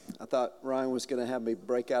thought Ryan was going to have me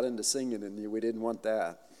break out into singing, and we didn't want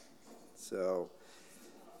that. So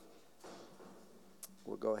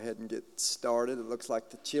we'll go ahead and get started. It looks like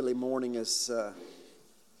the chilly morning is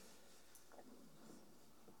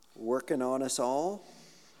working on us all.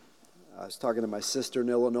 I was talking to my sister in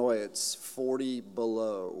Illinois. It's 40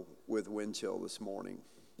 below with wind chill this morning.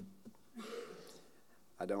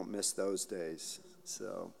 I don't miss those days.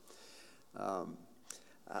 So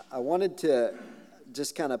I wanted to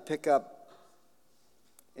just kind of pick up,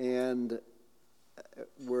 and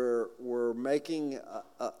we're making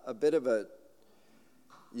a bit of a,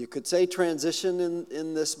 you could say, transition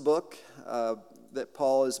in this book that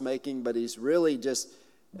Paul is making, but he's really just,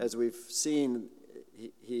 as we've seen,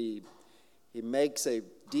 he makes a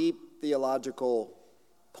deep theological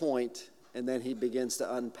point, and then he begins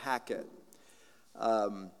to unpack it.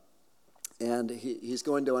 And he's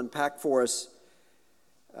going to unpack for us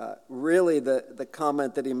really the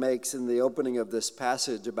comment that he makes in the opening of this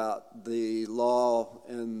passage about the law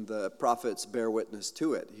and the prophets bear witness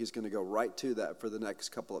to it. He's going to go right to that for the next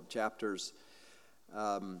couple of chapters.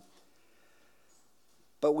 But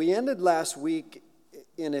we ended last week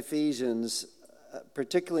in Ephesians,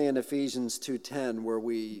 particularly in Ephesians 2:10, where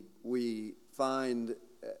we find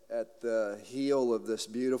at the heel of this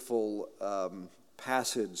beautiful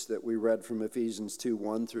passage that we read from Ephesians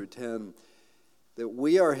 2:1 through 10, that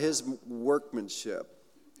we are his workmanship,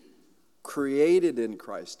 created in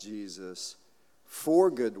Christ Jesus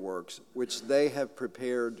for good works, which they have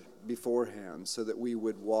prepared beforehand so that we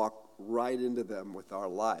would walk right into them with our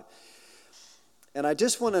life. And I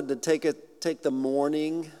just wanted to take the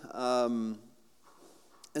morning and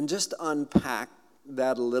just unpack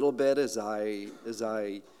that a little bit as I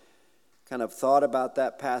kind of thought about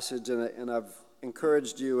that passage, and I've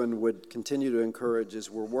encouraged you and would continue to encourage as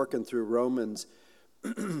we're working through Romans.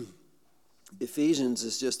 Ephesians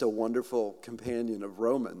is just a wonderful companion of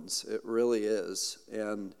Romans. It really is.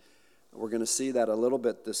 And we're going to see that a little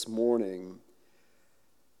bit this morning.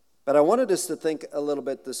 But I wanted us to think a little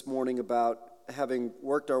bit this morning about, having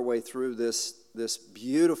worked our way through this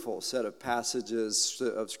beautiful set of passages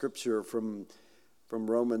of Scripture from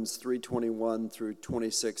Romans 3:21 through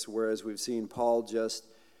 26, whereas we've seen Paul just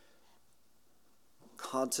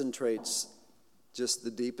concentrates just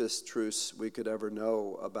the deepest truths we could ever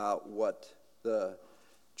know about what the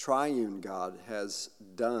triune God has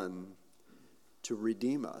done to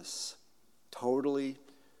redeem us, totally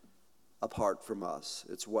apart from us.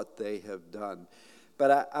 It's what they have done.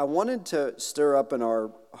 But I wanted to stir up in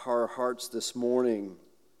our hearts this morning,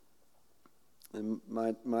 and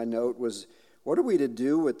my note was, what are we to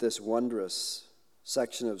do with this wondrous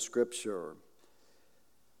section of Scripture?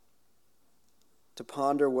 To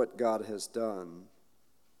ponder what God has done.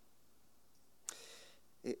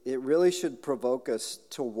 It really should provoke us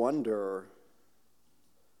to wonder,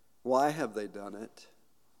 why have they done it?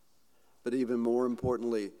 But even more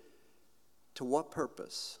importantly, to what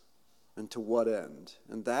purpose and to what end?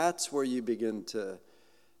 And that's where you begin to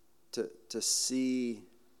see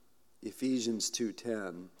Ephesians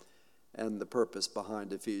 2:10 and the purpose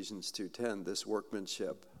behind Ephesians 2:10, this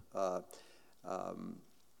workmanship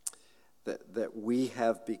that we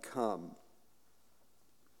have become.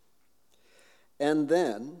 And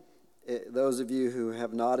then, those of you who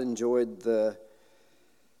have not enjoyed the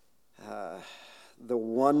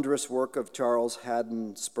wondrous work of Charles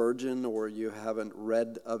Haddon Spurgeon, or you haven't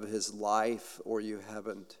read of his life, or you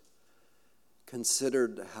haven't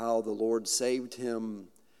considered how the Lord saved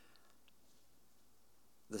him,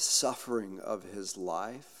 the suffering of his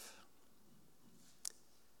life,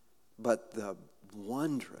 but the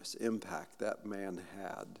wondrous impact that man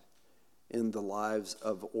had in the lives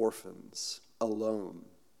of orphans alone,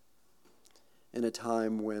 in a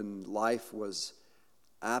time when life was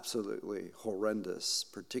absolutely horrendous,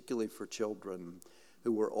 particularly for children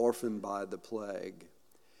who were orphaned by the plague.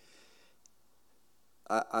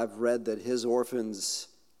 I've read that his orphans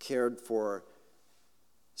cared for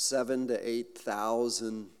 7,000 to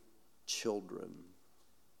 8,000 children.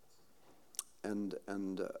 And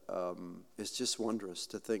it's just wondrous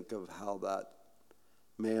to think of how that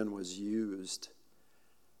man was used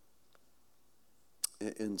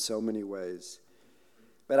in so many ways.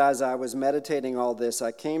 But as I was meditating all this,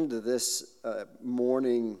 I came to this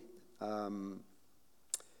morning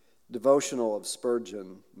devotional of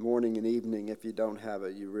Spurgeon, morning and evening. If you don't have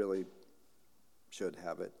it, you really should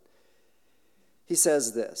have it. He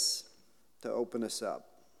says this to open us up.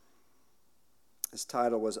 His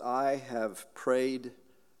title was, I Have Prayed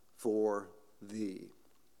for Thee.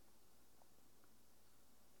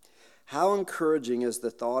 How encouraging is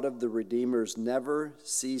the thought of the Redeemer's never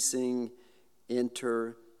ceasing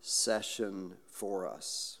intercession intercession for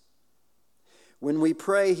us. When we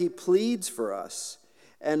pray, he pleads for us.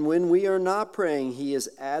 And when we are not praying, he is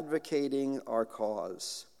advocating our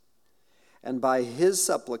cause. And by his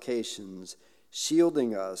supplications,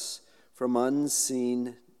 shielding us from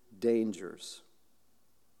unseen dangers.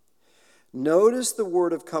 Notice the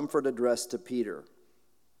word of comfort addressed to Peter.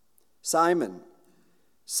 Simon,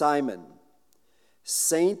 Simon,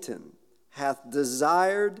 Satan hath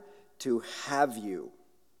desired to have you,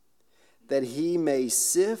 that he may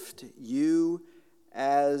sift you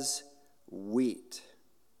as wheat.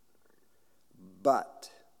 But,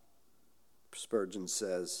 Spurgeon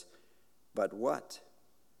says, but what?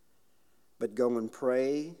 But go and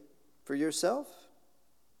pray for yourself?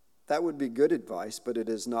 That would be good advice, but it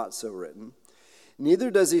is not so written. Neither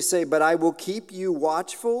does he say, but I will keep you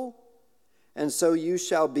watchful, and so you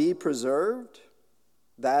shall be preserved.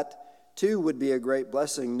 That too would be a great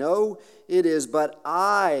blessing. No, it is, but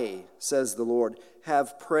I, says the Lord,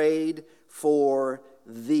 have prayed for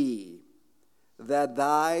thee, that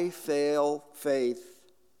thy faith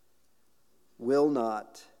will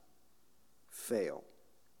not fail.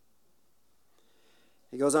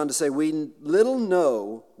 He goes on to say, we little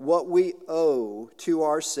know what we owe to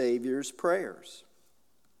our Savior's prayers.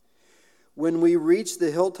 When we reach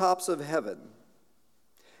the hilltops of heaven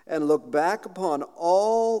and look back upon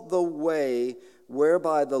all the way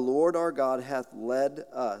whereby the Lord our God hath led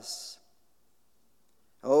us,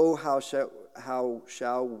 oh, how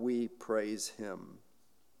shall we praise him?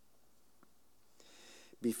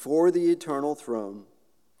 Before the eternal throne,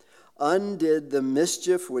 undid the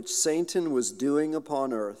mischief which Satan was doing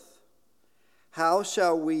upon earth. How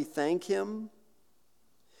shall we thank him?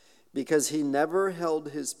 Because he never held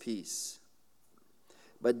his peace,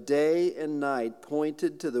 but day and night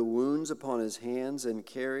pointed to the wounds upon his hands and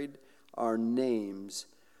carried our names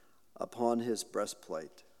upon his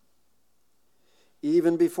breastplate.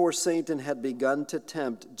 Even before Satan had begun to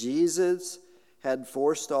tempt, Jesus had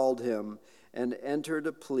forestalled him and entered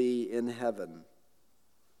a plea in heaven.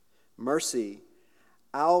 Mercy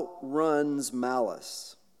outruns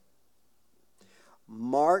malice.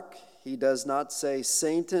 Mark, he does not say,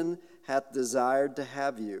 Satan hath desired to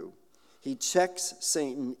have you. He checks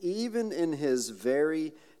Satan even in his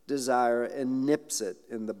very desire and nips it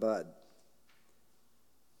in the bud.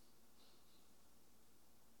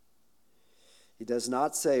 He does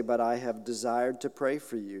not say, but I have desired to pray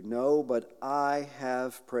for you. No, but I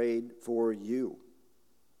have prayed for you.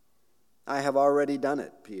 I have already done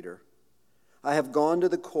it, Peter. I have gone to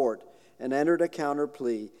the court and entered a counter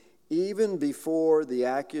plea even before the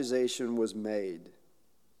accusation was made.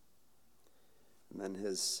 And then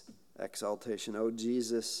his exaltation, O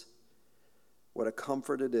Jesus, what a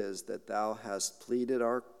comfort it is that thou hast pleaded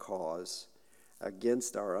our cause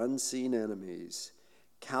against our unseen enemies,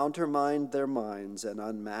 countermined their minds, and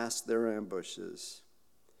unmasked their ambushes.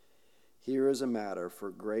 Here is a matter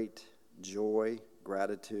for great joy,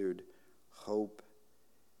 gratitude, hope,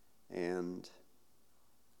 and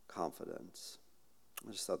confidence.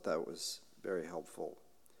 I just thought that was very helpful.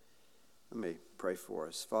 Let me pray for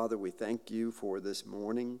us. Father, we thank you for this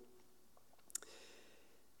morning.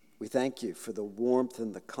 We thank you for the warmth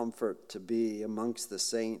and the comfort to be amongst the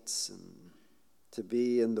saints and to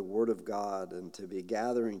be in the Word of God and to be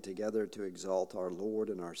gathering together to exalt our Lord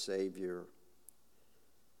and our Savior.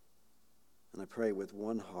 And I pray with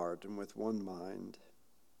one heart and with one mind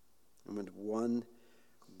and with one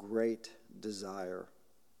great desire,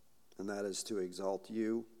 and that is to exalt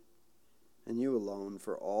you and you alone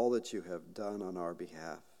for all that you have done on our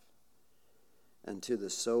behalf, and to the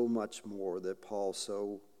so much more that Paul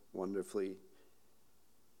so wonderfully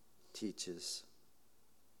teaches,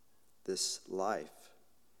 this life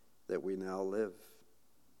that we now live.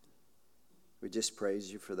 We just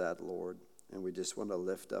praise you for that, Lord, and we just want to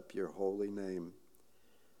lift up your holy name,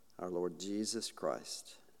 our Lord Jesus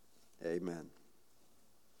Christ. Amen.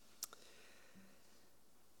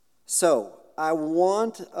 So, I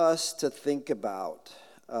want us to think about,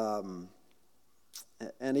 and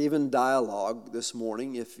even dialogue this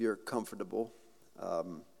morning, if you're comfortable.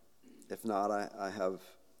 If not, I have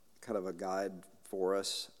kind of a guide for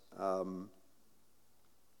us.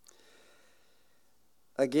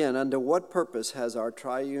 Again, unto what purpose has our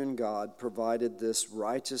triune God provided this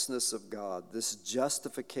righteousness of God, this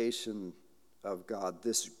justification of God,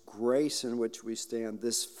 this grace in which we stand,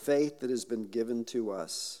 this faith that has been given to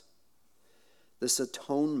us, this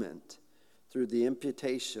atonement through the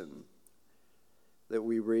imputation that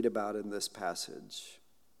we read about in this passage,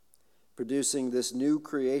 producing this new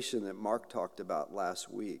creation that Mark talked about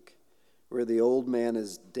last week, where the old man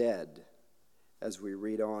is dead, as we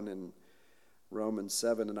read on in Romans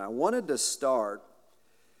 7. And I wanted to start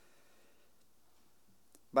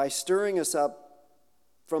by stirring us up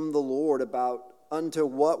from the Lord about unto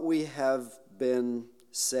what we have been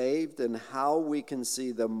saved and how we can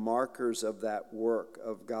see the markers of that work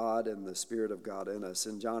of God and the Spirit of God in us.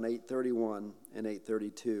 In John 8:31 and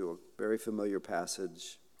 8:32, a very familiar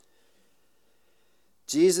passage,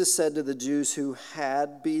 Jesus said to the Jews who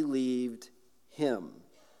had believed him,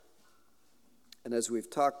 and as we've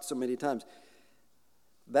talked so many times,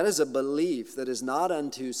 that is a belief that is not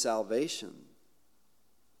unto salvation.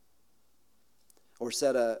 Or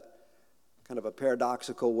said a kind of a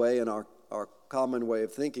paradoxical way in our common way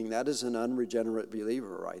of thinking, that is an unregenerate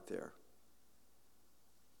believer right there.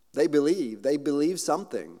 They believe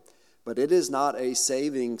something, but it is not a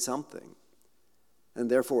saving something. And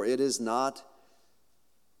therefore it is not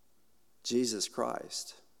Jesus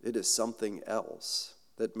Christ. It is something else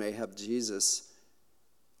that may have Jesus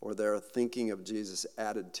or their thinking of Jesus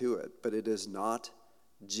added to it, but it is not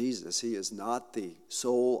Jesus. He is not the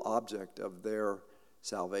sole object of their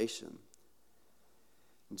salvation.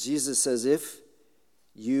 Jesus says, if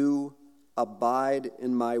you abide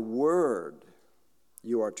in my word,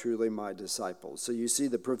 you are truly my disciples. So you see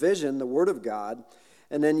the provision, the word of God,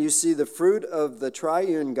 and then you see the fruit of the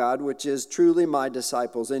triune God, which is truly my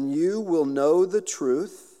disciples. And you will know the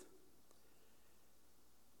truth,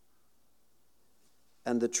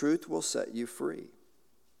 and the truth will set you free.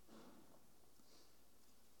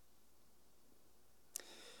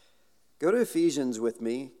 Go to Ephesians with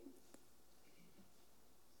me.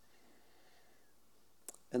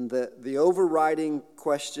 And the overriding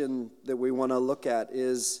question that we want to look at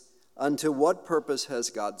is, unto what purpose has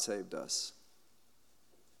God saved us?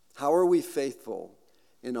 How are we faithful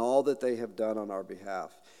in all that they have done on our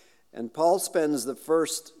behalf? And Paul spends the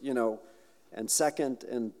first, and second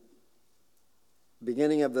and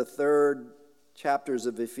beginning of the third chapters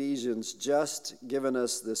of Ephesians just given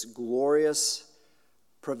us this glorious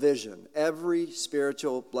provision, every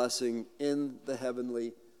spiritual blessing in the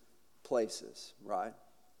heavenly places, right?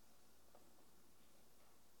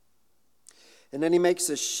 And then he makes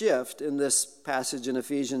a shift in this passage in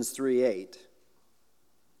Ephesians 3:8.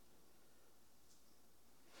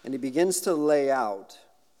 And he begins to lay out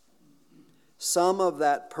some of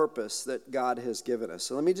that purpose that God has given us.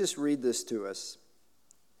 So let me just read this to us.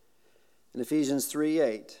 In Ephesians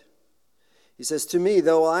 3:8, he says, to me,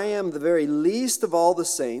 though I am the very least of all the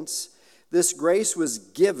saints, this grace was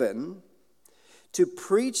given to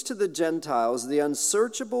preach to the Gentiles the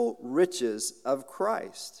unsearchable riches of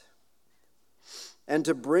Christ, and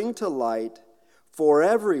to bring to light for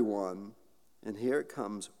everyone, and here it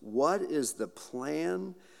comes, what is the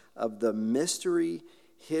plan of the mystery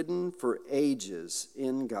hidden for ages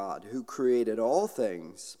in God, who created all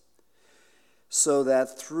things, so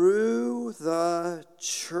that through the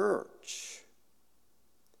church,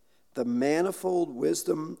 the manifold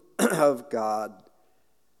wisdom of God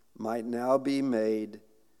might now be made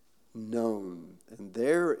known. And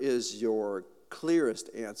there is your clearest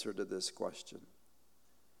answer to this question.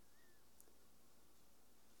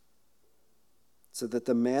 So that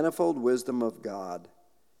the manifold wisdom of God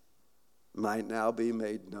might now be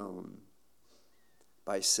made known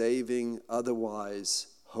by saving otherwise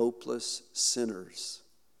hopeless sinners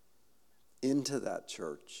into that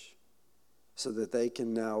church, so that they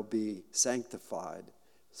can now be sanctified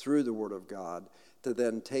through the Word of God, to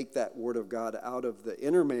then take that Word of God out of the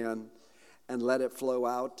inner man and let it flow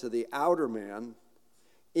out to the outer man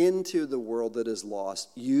into the world that is lost,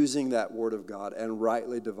 using that Word of God and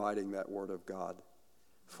rightly dividing that Word of God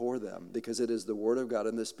for them, because it is the Word of God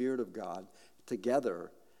and the Spirit of God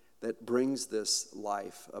together that brings this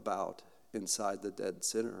life about inside the dead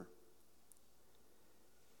sinner.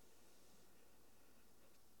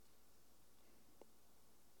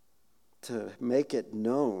 To make it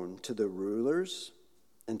known to the rulers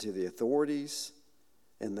and to the authorities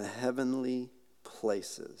in the heavenly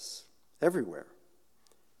places, everywhere.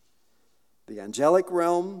 The angelic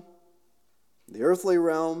realm, the earthly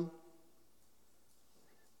realm,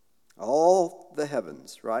 all the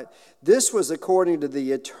heavens, right? This was according to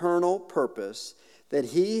the eternal purpose that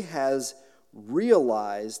he has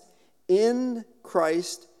realized in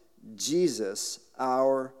Christ Jesus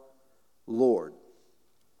our Lord.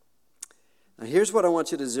 Now here's what I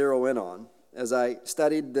want you to zero in on as I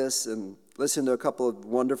studied this and listened to a couple of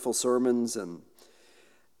wonderful sermons, and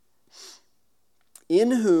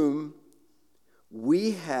in whom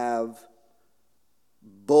we have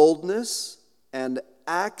boldness and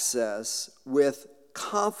access with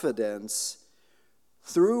confidence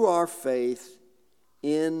through our faith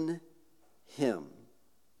in him.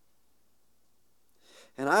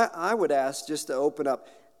 And I would ask, just to open up,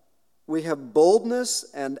 we have boldness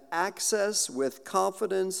and access with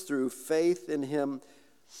confidence through faith in him.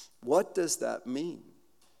 What does that mean?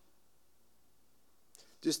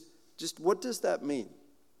 Just what does that mean?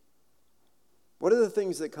 What are the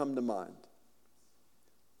things that come to mind?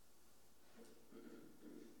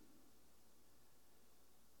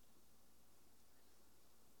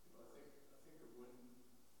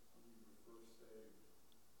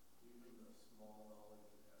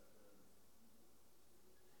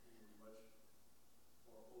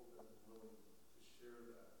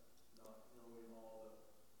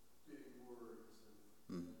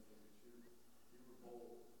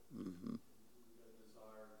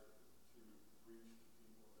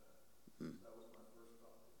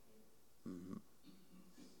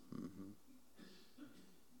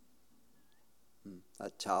 A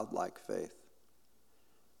childlike faith.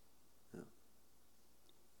 Yeah.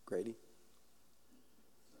 Grady?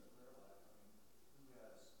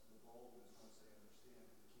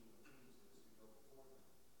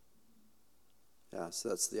 Yeah, so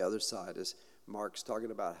that's the other side, is Mark's talking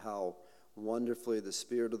about how wonderfully the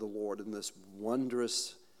Spirit of the Lord and this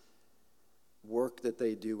wondrous work that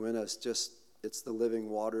they do in us, just, it's the living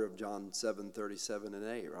water of John 7:37 and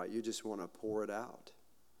 8, right? You just want to pour it out.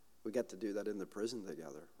 We got to do that in the prison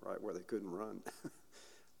together, right, where they couldn't run,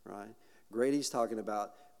 right? Grady's talking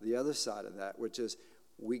about the other side of that, which is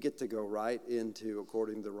we get to go right into,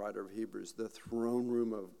 according to the writer of Hebrews, the throne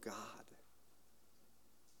room of God.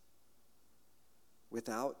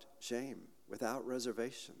 Without shame, without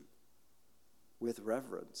reservation, with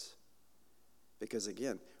reverence. Because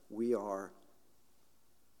again, we are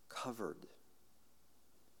covered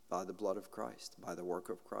by the blood of Christ, by the work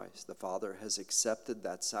of Christ. The Father has accepted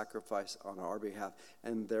that sacrifice on our behalf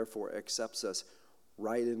and therefore accepts us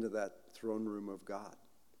right into that throne room of God,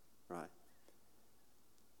 right?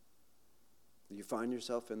 Do you find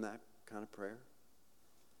yourself in that kind of prayer?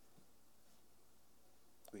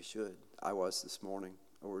 We should. I was this morning.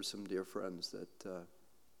 There were some dear friends that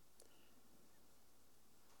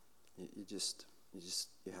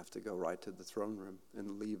you have to go right to the throne room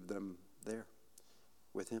and leave them there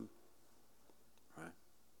with him, right?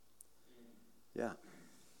 Yeah.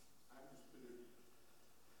 I understood it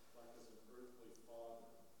like as an earthly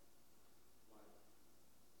father, like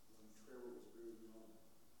when Trevor was really young,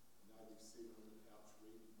 and I'd be sitting on the couch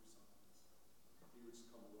reading or something. He would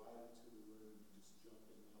just come right into the room and just jump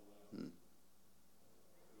in my lap. And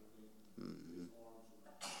his arms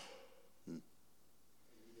around me. And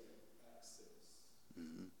he had access.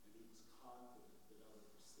 And he was confident that I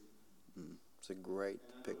would receive him. It's a great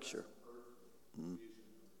picture. Vision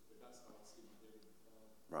of it, but that's how I see my Heavenly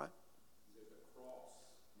Father. Right. That the cross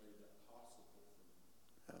made that possible for me.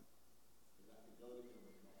 Yeah. And I can go to him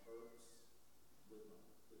with my hurts,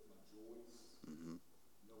 with my joys,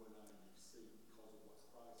 knowing I am received because of what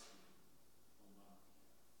Christ did on my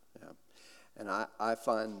behalf. Yeah. And I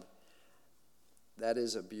find that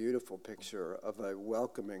is a beautiful picture of a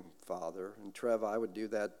welcoming father. And Trev, I would do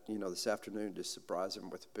that, this afternoon to surprise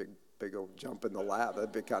him with a big old jump in the lap.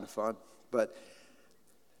 That'd be kind of fun. But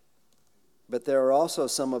there are also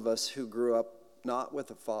some of us who grew up not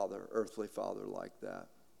with a father, earthly father like that.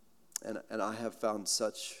 And I have found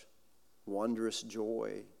such wondrous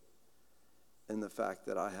joy in the fact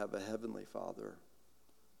that I have a heavenly Father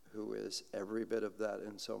who is every bit of that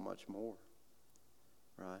and so much more,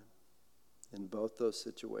 right? In both those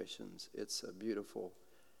situations, it's a beautiful,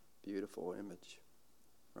 beautiful image,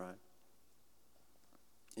 right?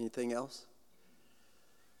 Anything else?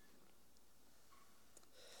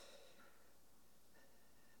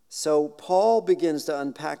 So Paul begins to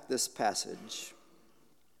unpack this passage.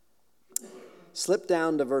 Slip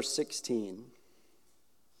down to verse 16.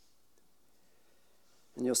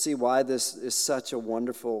 And you'll see why this is such a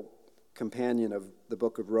wonderful companion of the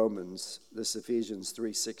book of Romans, this Ephesians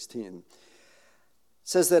 3:16. It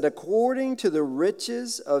says that according to the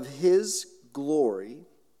riches of his glory,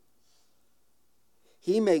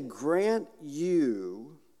 he may grant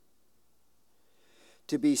you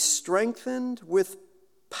to be strengthened with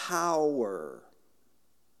power.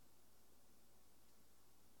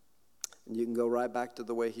 And you can go right back to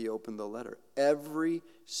the way he opened the letter. Every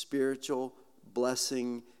spiritual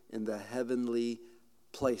blessing in the heavenly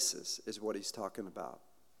places is what he's talking about.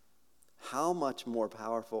 How much more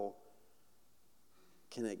powerful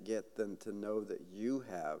can it get than to know that you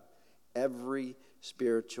have every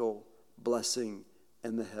spiritual blessing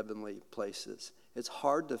in the heavenly places? It's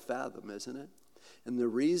hard to fathom, isn't it? And the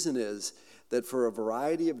reason is that for a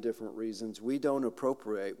variety of different reasons, we don't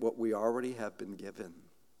appropriate what we already have been given.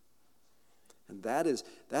 And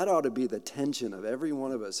that ought to be the tension of every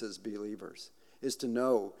one of us as believers, is to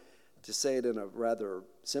know, to say it in a rather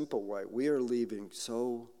simple way, we are leaving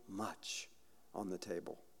so much on the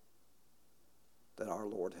table that our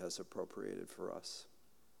Lord has appropriated for us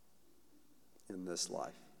in this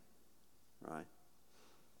life, right?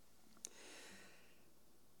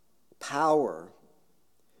 Power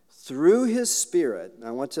through his Spirit.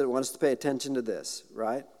 I want us to pay attention to this,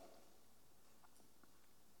 right?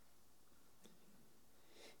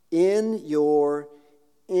 In your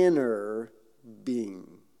inner being.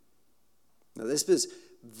 Now, this is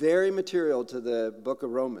very material to the book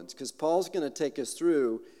of Romans, because Paul's going to take us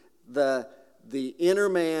through the inner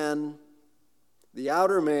man, the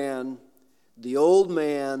outer man, the old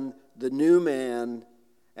man, the new man,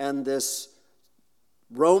 and this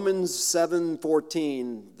Romans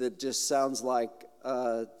 7:14 that just sounds like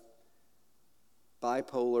a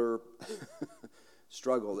bipolar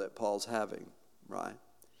struggle that Paul's having, right?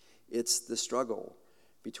 It's the struggle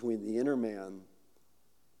between the inner man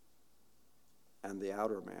and the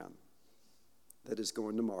outer man that is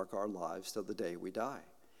going to mark our lives till the day we die.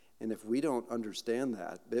 And if we don't understand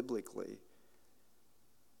that biblically,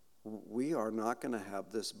 we are not going to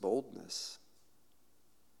have this boldness.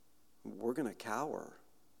 We're going to cower.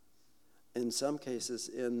 In some cases,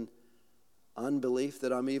 in unbelief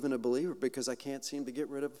that I'm even a believer, because I can't seem to get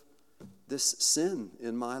rid of this sin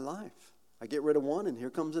in my life. I get rid of one and here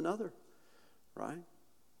comes another, right?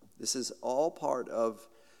 This is all part of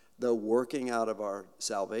the working out of our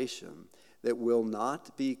salvation that will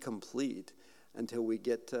not be complete until we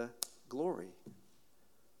get to glory,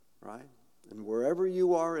 right? And wherever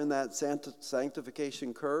you are in that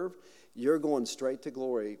sanctification curve, you're going straight to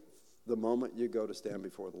glory the moment you go to stand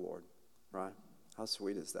before the Lord, right? How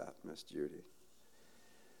sweet is that, Miss Judy?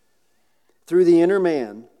 Through the inner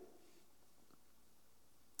man.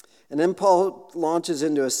 And then Paul launches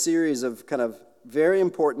into a series of kind of very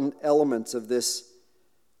important elements of this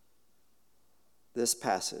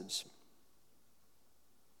passage.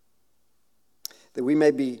 That we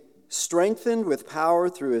may be strengthened with power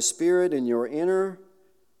through His Spirit in your inner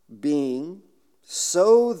being,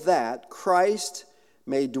 so that Christ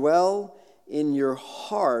may dwell in your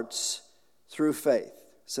hearts through faith.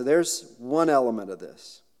 So there's one element of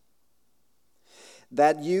this.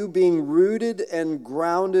 That you being rooted and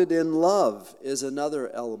grounded in love is another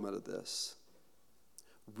element of this.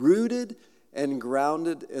 Rooted and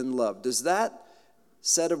grounded in love. Does that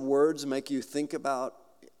set of words make you think about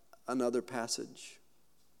another passage?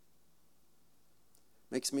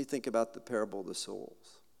 Makes me think about the parable of the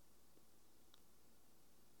souls.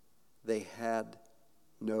 They had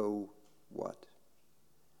no what?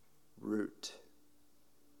 Root.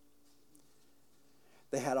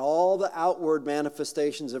 They had all the outward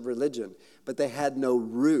manifestations of religion, but they had no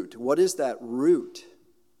root. What is that root?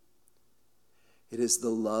 It is the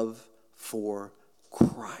love for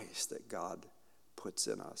Christ that God puts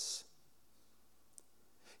in us.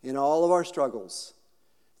 In all of our struggles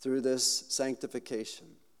through this sanctification,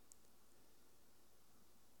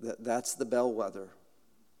 that's the bellwether.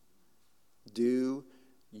 Do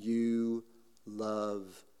you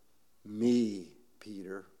love me,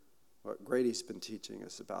 Peter? What Grady's been teaching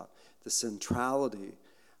us about. The centrality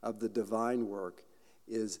of the divine work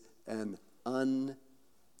is an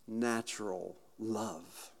unnatural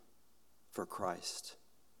love for Christ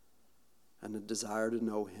and a desire to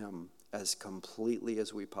know Him as completely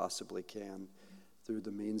as we possibly can through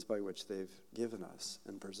the means by which they've given us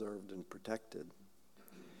and preserved and protected.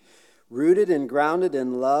 Rooted and grounded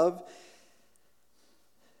in love,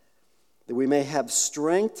 that we may have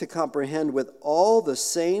strength to comprehend with all the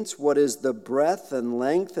saints what is the breadth and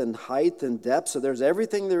length and height and depth. So there's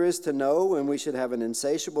everything there is to know, and we should have an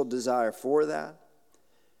insatiable desire for that.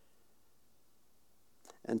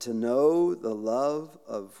 And to know the love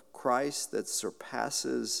of Christ that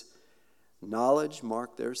surpasses knowledge.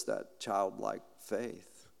 Mark, there's that childlike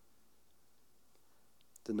faith.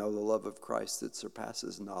 To know the love of Christ that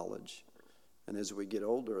surpasses knowledge. And as we get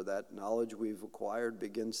older, that knowledge we've acquired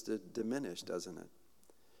begins to diminish, doesn't it?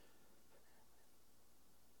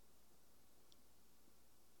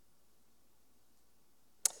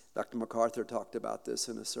 Dr. MacArthur talked about this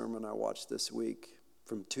in a sermon I watched this week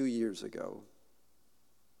from 2 years ago.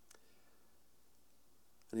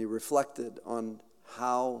 And he reflected on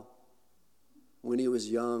how, when he was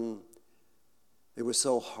young, it was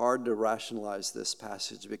so hard to rationalize this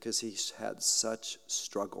passage because he had such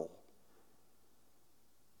struggle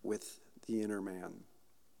with the inner man.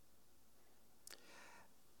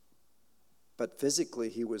 But physically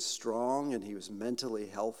he was strong and he was mentally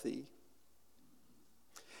healthy.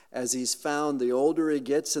 as he's found the older he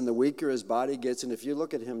gets and the weaker his body gets. And if you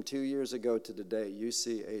look at him 2 years ago to today, you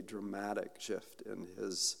see a dramatic shift in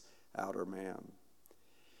his outer man.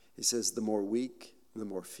 He says, the more weak, the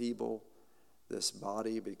more feeble this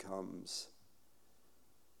body becomes,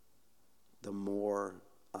 the more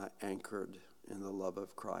anchored in the love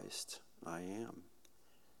of Christ I am.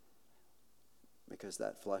 Because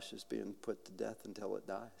that flesh is being put to death until it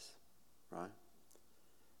dies, right?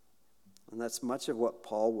 And that's much of what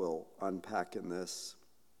Paul will unpack in this.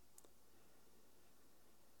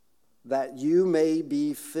 That you may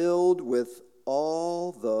be filled with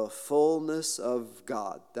all the fullness of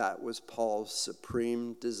God. That was Paul's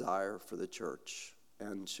supreme desire for the church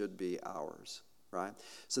and should be ours, right?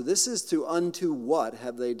 So this is to unto what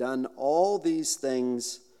have they done all these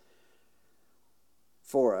things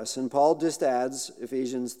for us? And Paul just adds,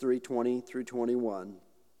 Ephesians 3:20 through 21.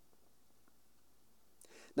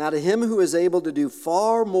 Now to him who is able to do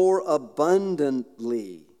far more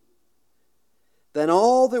abundantly than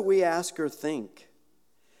all that we ask or think,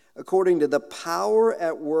 according to the power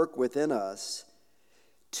at work within us,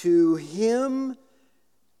 to him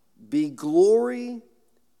be glory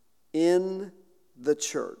in the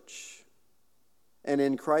church and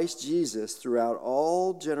in Christ Jesus throughout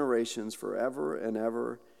all generations, forever and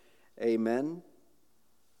ever. Amen.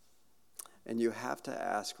 And you have to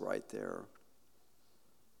ask right there,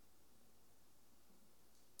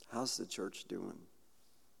 how's the church doing?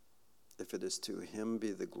 If it is to him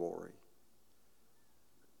be the glory.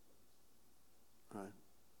 Right?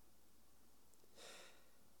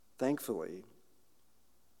 Thankfully,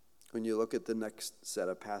 when you look at the next set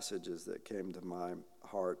of passages that came to my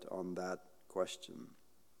heart on that question,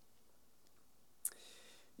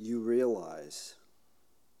 you realize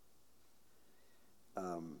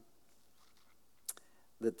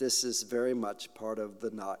that this is very much part of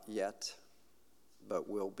the not yet, but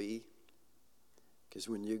will be. Because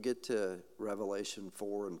when you get to Revelation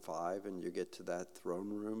 4 and 5 and you get to that throne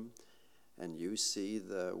room and you see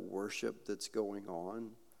the worship that's going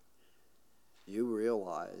on, you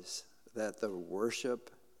realize that the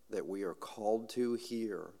worship that we are called to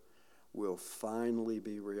here will finally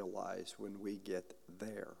be realized when we get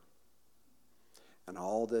there. And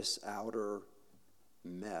all this outer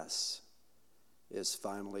mess is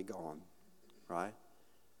finally gone, right?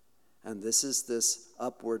 And this is this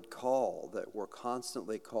upward call that we're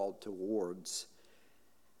constantly called towards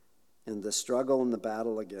in the struggle and the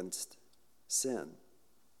battle against sin.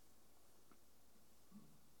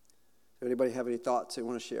 Anybody have any thoughts they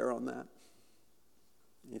want to share on that?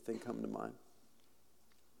 Anything come to mind?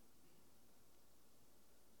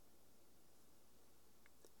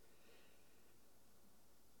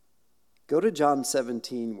 Go to John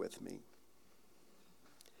 17 with me.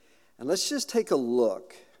 And let's just take a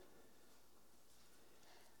look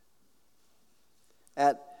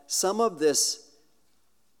at some of this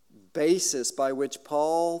basis by which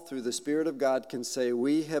Paul, through the Spirit of God, can say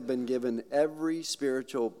we have been given every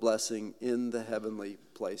spiritual blessing in the heavenly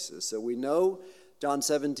places. So we know John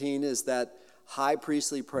 17 is that high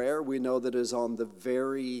priestly prayer. We know that it is on the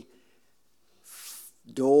very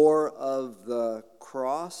door of the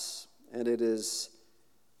cross, and it is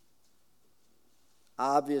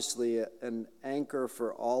obviously an anchor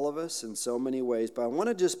for all of us in so many ways. But I want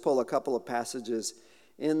to just pull a couple of passages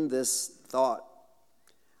in this thought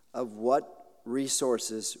of what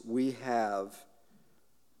resources we have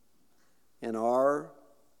in our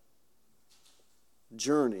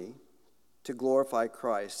journey to glorify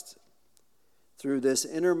Christ through this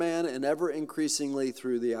inner man and ever increasingly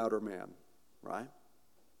through the outer man, right?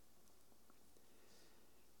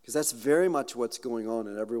 Because that's very much what's going on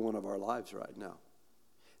in every one of our lives right now.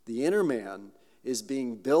 The inner man is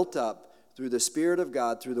being built up through the Spirit of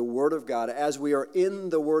God, through the Word of God, as we are in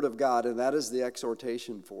the Word of God, and that is the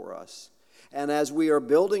exhortation for us. And as we are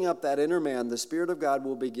building up that inner man, the Spirit of God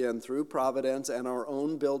will begin through providence and our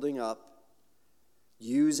own building up,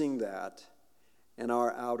 using that in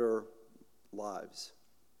our outer lives,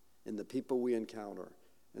 in the people we encounter,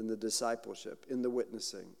 in the discipleship, in the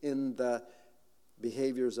witnessing, in the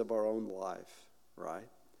behaviors of our own life, right?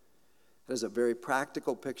 That is a very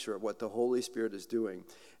practical picture of what the Holy Spirit is doing.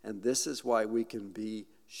 And this is why we can be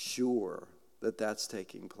sure that that's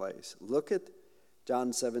taking place. Look at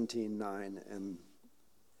John 17, 9 and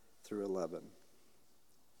through 11.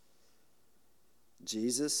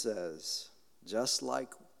 Jesus says, just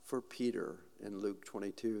like for Peter in Luke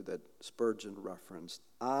 22 that Spurgeon referenced,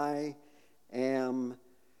 I am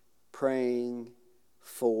praying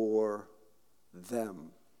for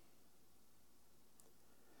them.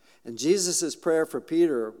 And Jesus' prayer for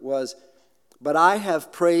Peter was, But I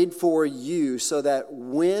have prayed for you so that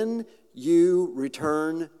when you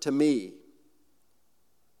return to me,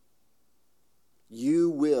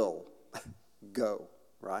 you will go,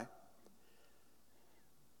 right?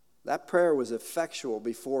 That prayer was effectual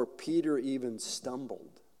before Peter even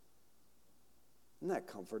stumbled. Isn't that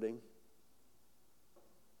comforting?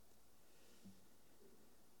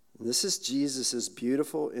 And this is Jesus'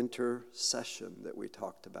 beautiful intercession that we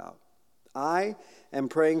talked about. I am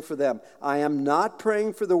praying for them. I am not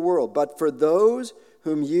praying for the world, but for those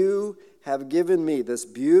whom you have given me. This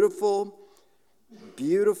beautiful,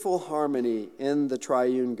 beautiful harmony in the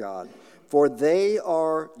triune God. For they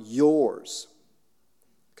are yours.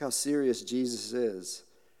 Look how serious Jesus is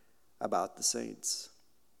about the saints.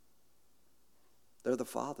 They're the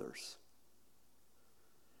Father's.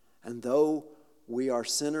 And though we are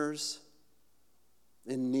sinners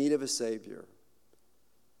in need of a Savior,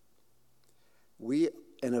 we,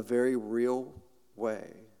 in a very real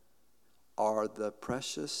way, are the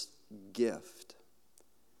precious gift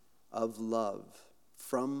of love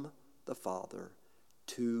from the Father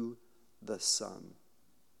to the Son,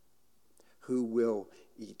 who will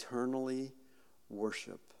eternally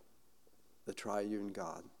worship the triune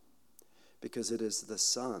God, because it is the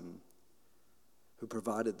Son who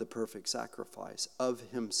provided the perfect sacrifice of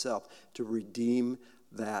himself to redeem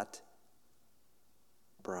that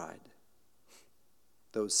bride,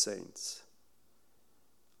 those saints,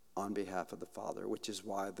 on behalf of the Father, which is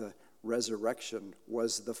why the resurrection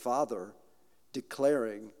was the Father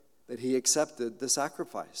declaring that he accepted the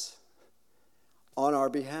sacrifice on our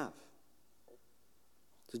behalf.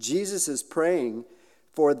 So Jesus is praying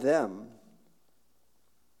for them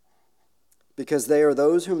because they are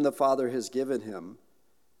those whom the Father has given him.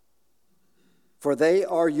 For they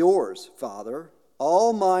are yours, Father.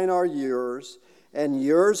 All mine are yours, and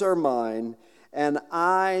yours are mine, and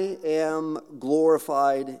I am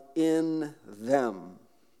glorified in them.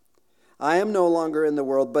 I am no longer in the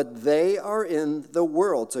world, but they are in the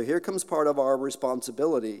world. So here comes part of our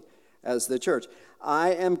responsibility as the church.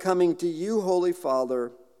 I am coming to you, Holy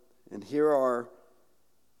Father, and here are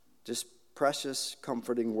just precious,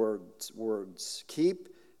 comforting words. Keep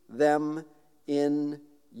them in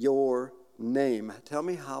your name. Tell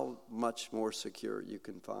me how much more secure you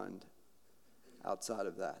can find outside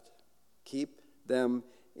of that. Keep them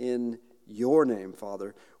in your name,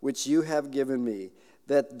 Father, which you have given me,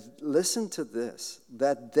 that, listen to this,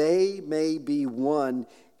 that they may be one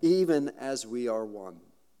even as we are one.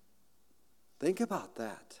 Think about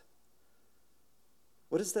that.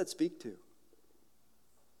 What does that speak to?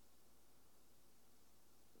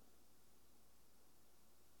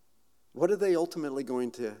 What are they ultimately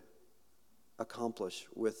going to accomplish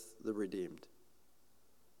with the redeemed?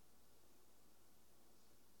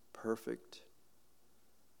 Perfect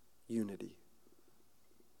unity.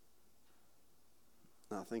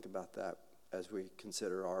 Now think about that as we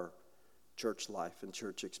consider our church life and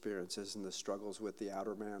church experiences and the struggles with the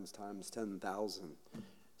outer man's times 10,000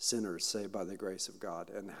 sinners saved by the grace of God,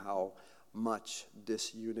 and how much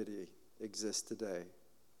disunity exists today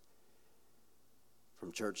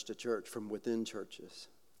from church to church, from within churches.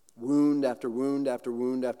 Wound after wound after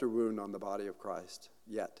wound after wound on the body of Christ.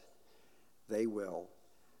 Yet they will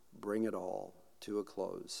bring it all to a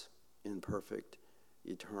close in perfect,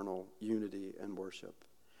 eternal unity and worship.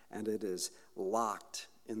 And it is locked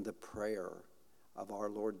in the prayer of our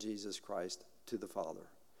Lord Jesus Christ to the Father.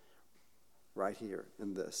 Right here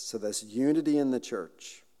in this. So this unity in the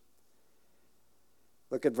church.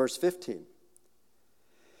 Look at verse 15.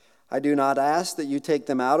 I do not ask that you take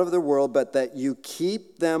them out of the world, but that you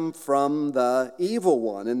keep them from the evil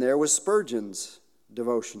one. And there was Spurgeon's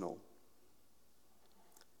devotional.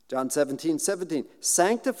 John 17:17.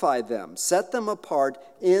 Sanctify them, set them apart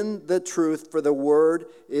in the truth, for the word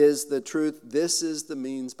is the truth. This is the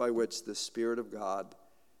means by which the Spirit of God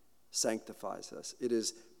sanctifies us. It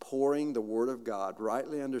is pouring the word of God,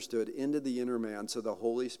 rightly understood, into the inner man so the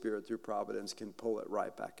Holy Spirit, through providence, can pull it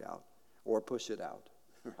right back out or push it out,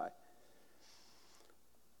 right?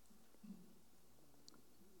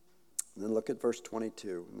 And then look at verse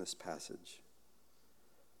 22 in this passage.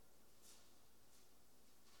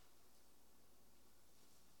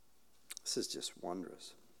 This is just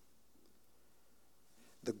wondrous.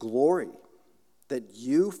 The glory that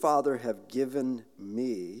you, Father, have given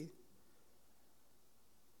me,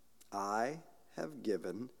 I have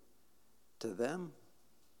given to them.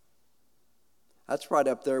 That's right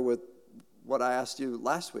up there with what I asked you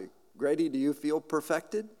last week. Grady, do you feel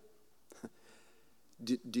perfected?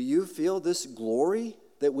 Do you feel this glory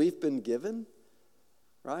that we've been given?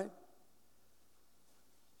 Right?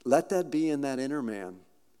 Let that be in that inner man.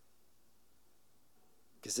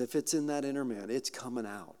 Because if it's in that inner man, it's coming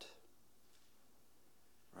out.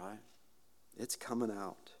 Right? It's coming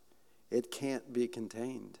out. It can't be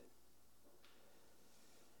contained.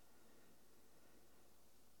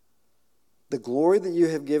 The glory that you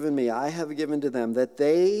have given me, I have given to them, that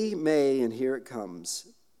they may, and here it comes,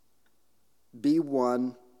 be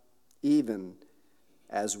one, even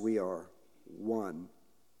as we are one.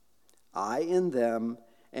 I in them,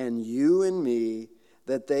 and you in me,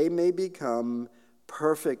 that they may become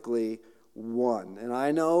perfectly one. And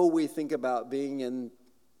I know we think about being in,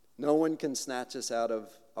 no one can snatch us out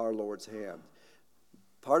of our Lord's hand.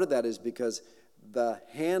 Part of that is because the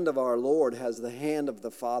hand of our Lord has the hand of the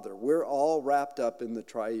Father. We're all wrapped up in the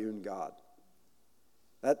triune God.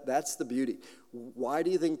 That's the beauty. Why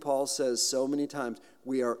do you think Paul says so many times,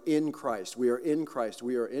 we are in Christ, we are in Christ,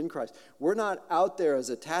 we are in Christ? We're not out there as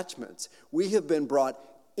attachments. We have been brought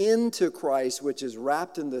into Christ, which is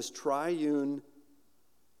wrapped in this triune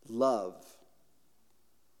love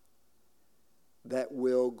that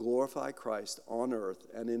will glorify Christ on earth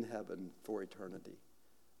and in heaven for eternity,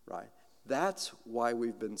 right? That's why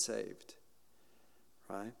we've been saved,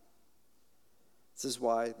 right? This is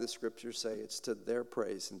why the scriptures say it's to their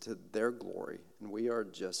praise and to their glory, and we are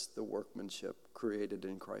just the workmanship created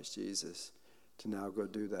in Christ Jesus to now go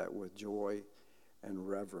do that with joy and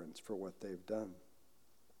reverence for what they've done.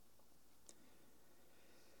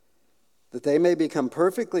 That they may become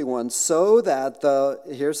perfectly one, so that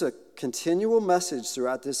here's a continual message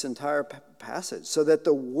throughout this entire passage, so that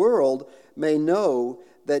the world may know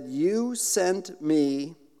that you sent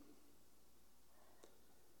me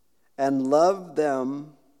and loved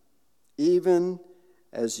them even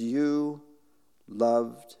as you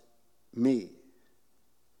loved me.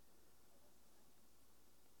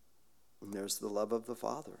 And there's the love of the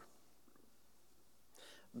Father.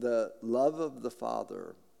 The love of the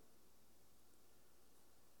Father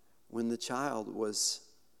when the child was,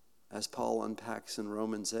 as Paul unpacks in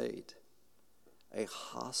Romans 8, a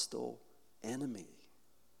hostile enemy.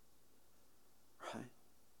 Right?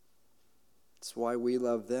 It's why we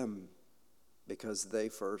love them, because they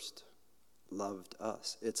first loved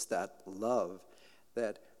us. It's that love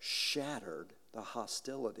that shattered the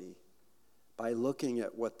hostility by looking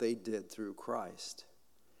at what they did through Christ,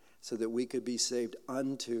 so that we could be saved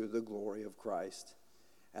unto the glory of Christ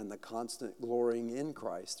and the constant glorying in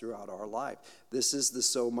Christ throughout our life. This is the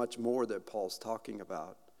so much more that Paul's talking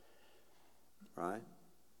about, right?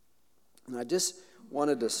 And I just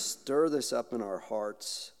wanted to stir this up in our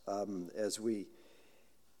hearts as we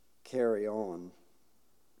carry on.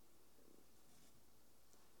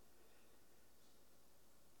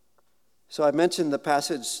 So I mentioned the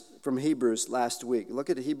passage from Hebrews last week. Look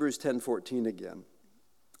at Hebrews 10:14 again.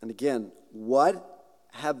 And again, what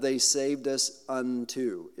have they saved us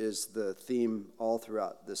unto is the theme all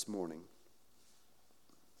throughout this morning.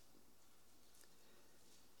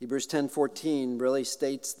 Hebrews 10:14 really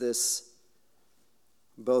states this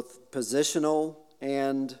both positional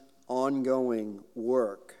and ongoing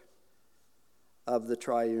work of the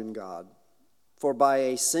triune God. For by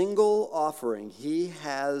a single offering he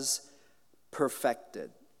has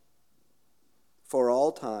perfected for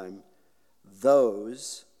all time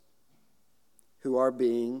those who are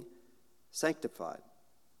being sanctified.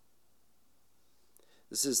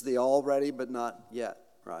 This is the already but not yet,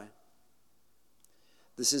 right?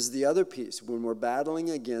 This is the other piece when we're battling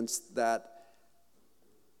against that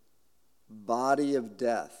body of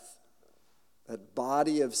death, that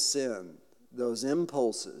body of sin, those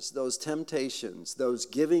impulses, those temptations, those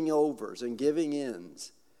giving overs and giving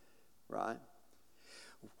ins, right?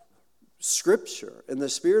 Scripture and the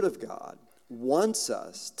Spirit of God wants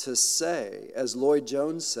us to say, as Lloyd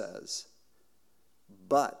Jones says,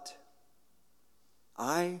 but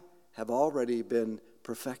I have already been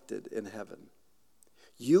perfected in heaven.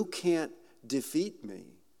 You can't defeat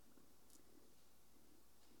me.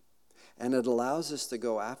 And it allows us to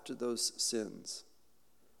go after those sins,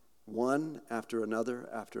 one after another,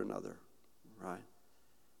 right?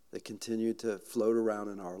 They continue to float around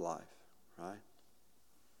in our life, right?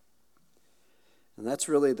 And that's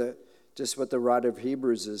really just what the writer of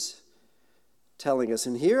Hebrews is telling us.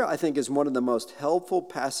 And here, I think, is one of the most helpful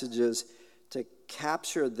passages to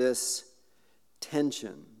capture this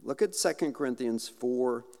tension. Look at 2 Corinthians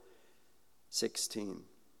 4:16.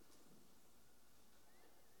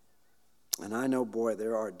 And I know, boy,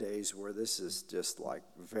 there are days where this is just like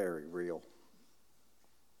very real.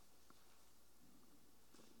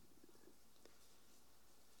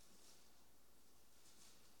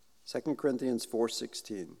 Second Corinthians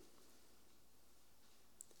 4:16.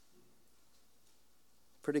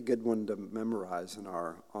 Pretty good one to memorize in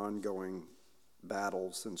our ongoing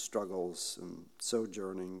battles and struggles and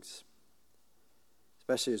sojournings,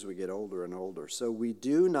 especially as we get older and older. So we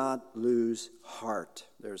do not lose heart.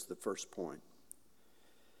 There's the first point.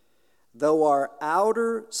 Though our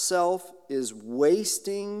outer self is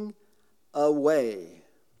wasting away,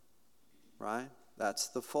 right? That's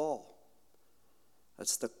the fall.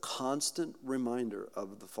 That's the constant reminder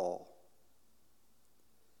of the fall.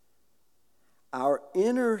 Our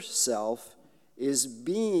inner self is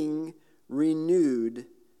being renewed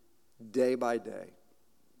day by day.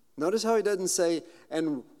 Notice how he doesn't say,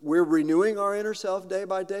 and we're renewing our inner self day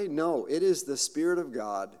by day. No, it is the Spirit of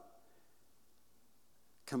God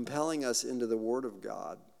compelling us into the Word of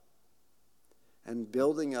God and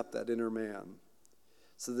building up that inner man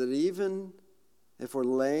so that even if we're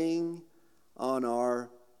laying on our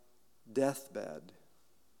deathbed,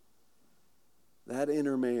 that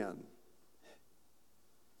inner man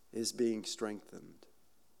is being strengthened,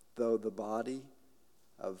 though the body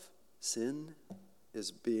of sin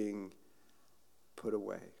is being put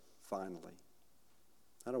away, finally.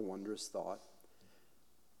 Not a wondrous thought,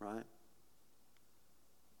 right?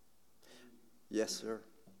 Yes, sir.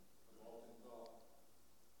 I've often thought,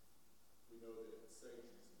 we know that Satan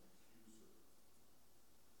is an accuser.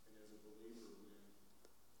 And as a believer, when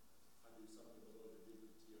I do something below the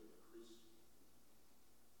dignity of a Christian,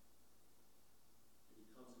 and he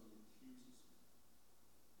comes and he accuses me,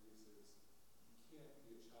 and he says, you can't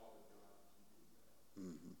be a child of God if you do that.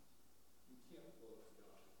 Mm-hmm. You can't love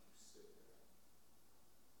God if you sit there.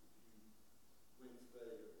 If you went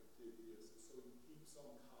there, did this. And so he keeps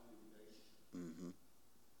on condemnation. Mm-hmm.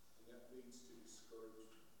 And that leads to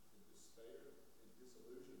discouragement and despair and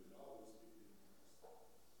disillusionment, all those big things.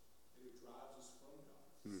 And it drives us from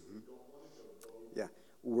God. Mm-hmm. So we don't want to go bold. Yeah,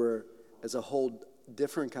 we're as a whole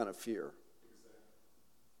different kind of fear. Exactly.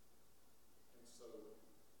 And so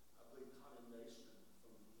I believe condemnation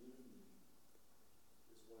from the enemy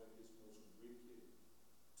is one of his most wicked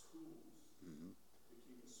tools to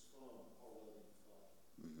keep us from our loving Father.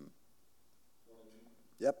 Mm-hmm. What I mean?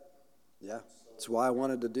 Yep. Yeah. That's why I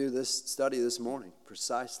wanted to do this study this morning,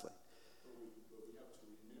 precisely. But we have to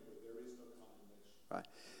remember there is no condemnation. Right.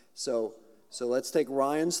 So let's take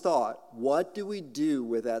Ryan's thought. What do we do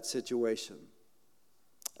with that situation?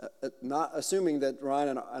 Not assuming that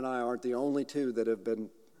Ryan and I aren't the only two that have been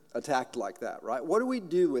attacked like that, right? What do we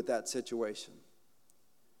do with that situation?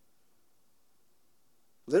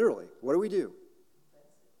 Literally, what do we do?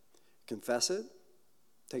 Confess it.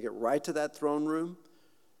 Take it right to that throne room,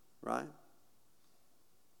 right?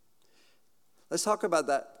 Let's talk about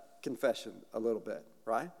that confession a little bit,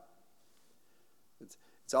 right?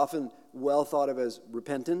 It's often well thought of as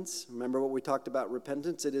repentance. Remember what we talked about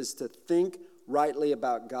repentance? It is to think rightly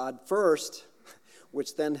about God first,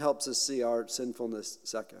 which then helps us see our sinfulness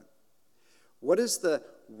second. What is the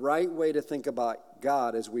right way to think about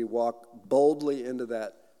God as we walk boldly into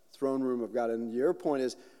that throne room of God? And your point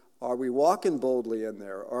is, are we walking boldly in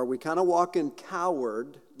there? Or are we kind of walking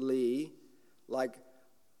cowardly, like,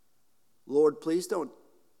 Lord, please don't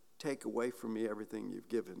take away from me everything you've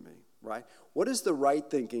given me, right? What is the right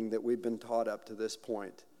thinking that we've been taught up to this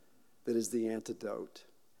point that is the antidote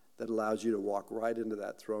that allows you to walk right into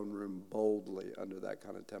that throne room boldly under that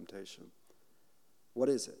kind of temptation? What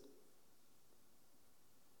is it?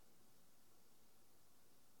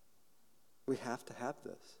 We have to have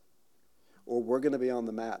this, or we're going to be on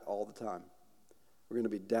the mat all the time. We're going to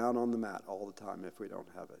be down on the mat all the time if we don't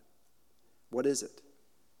have it. What is it?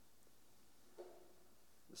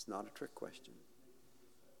 It's not a trick question.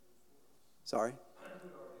 Sorry?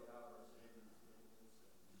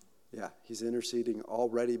 Yeah, he's interceding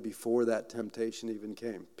already before that temptation even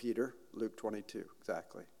came. Peter, Luke 22,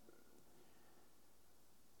 exactly.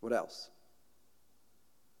 What else?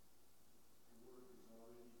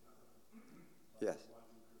 Yes.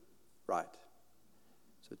 Right.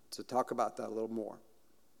 So talk about that a little more.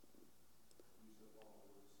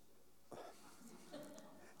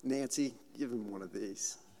 Nancy, give him one of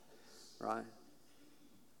these. Right?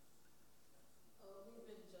 We've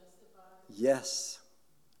been justified. Yes.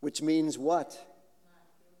 Which means what?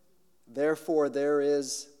 Therefore, there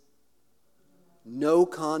is no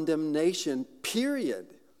condemnation, period.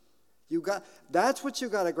 That's what you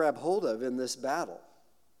got to grab hold of in this battle.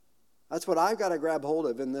 That's what I've got to grab hold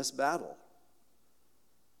of in this battle.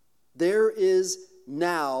 There is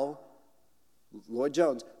now, Lloyd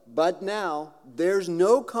Jones, but now there's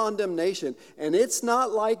no condemnation. And it's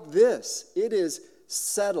not like this. It is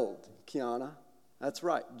settled, Kiana. That's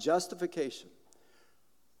right. Justification.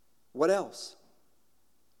 What else?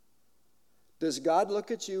 Does God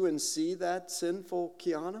look at you and see that sinful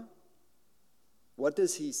Kiana? What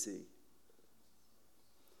does he see?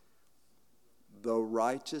 the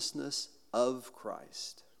righteousness of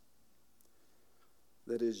Christ.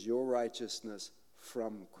 That is your righteousness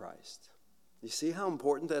from Christ. You see how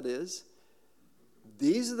important that is?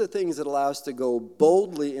 These are the things that allow us to go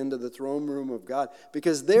boldly into the throne room of God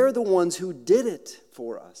because they're the ones who did it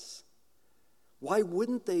for us. Why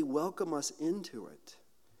wouldn't they welcome us into it?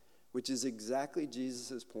 Which is exactly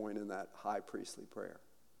Jesus' point in that high priestly prayer.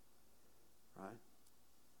 Right?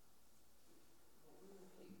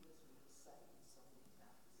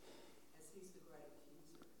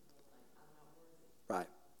 Right.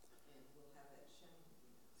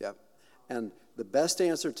 Yep. And the best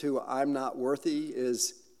answer to I'm not worthy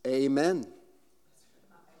is amen.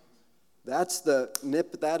 That's the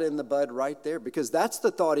nip that in the bud right there, because that's the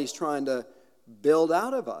thought he's trying to build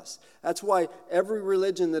out of us. That's why every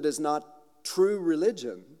religion that is not true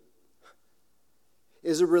religion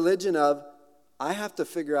is a religion of I have to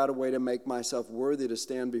figure out a way to make myself worthy to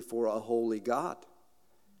stand before a holy God.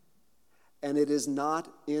 And it is not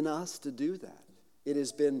in us to do that. It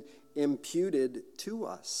has been imputed to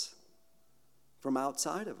us from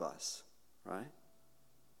outside of us, right?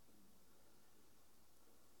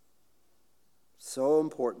 So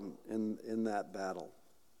important in that battle.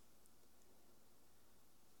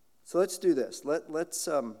 So let's do this. Let's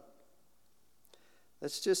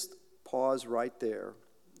just pause right there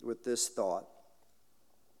with this thought.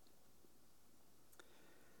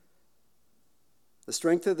 The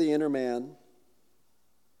strength of the inner man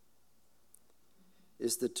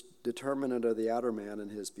is the determinant of the outer man in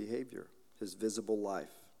his behavior, his visible life.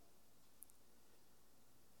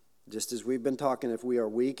 Just as we've been talking, if we are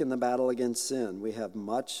weak in the battle against sin, we have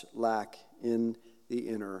much lack in the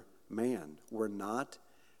inner man. We're not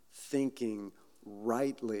thinking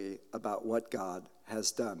rightly about what God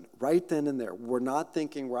has done. Right then and there, we're not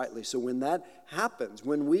thinking rightly. So when that happens,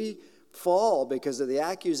 when we fall because of the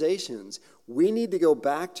accusations, we need to go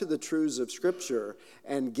back to the truths of Scripture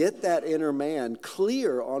and get that inner man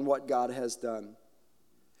clear on what God has done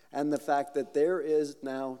and the fact that there is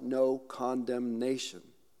now no condemnation.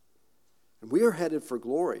 And we are headed for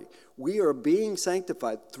glory. We are being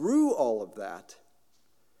sanctified through all of that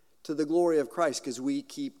to the glory of Christ because we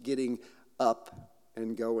keep getting up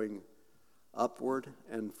and going upward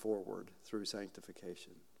and forward through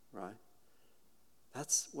sanctification, right?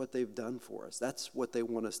 That's what they've done for us. That's what they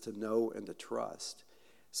want us to know and to trust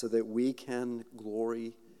so that we can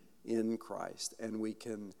glory in Christ and we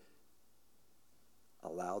can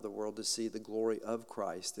allow the world to see the glory of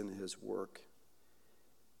Christ in his work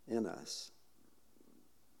in us.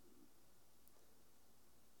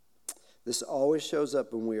 This always shows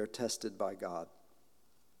up when we are tested by God.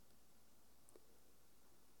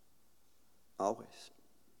 Always.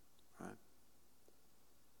 Right?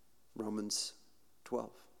 Romans 12,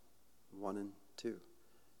 1 and 2.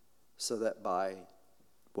 So that by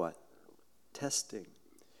what? Testing,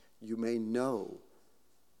 you may know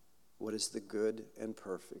what is the good and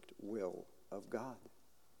perfect will of God.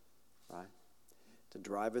 Right? To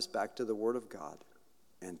drive us back to the Word of God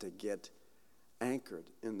and to get anchored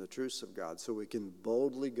in the truths of God so we can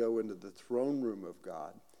boldly go into the throne room of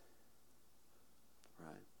God.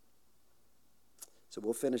 Right? So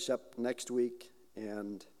we'll finish up next week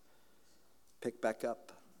and pick back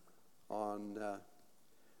up on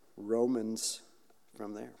Romans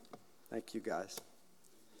from there. Thank you, guys.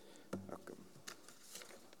 Welcome.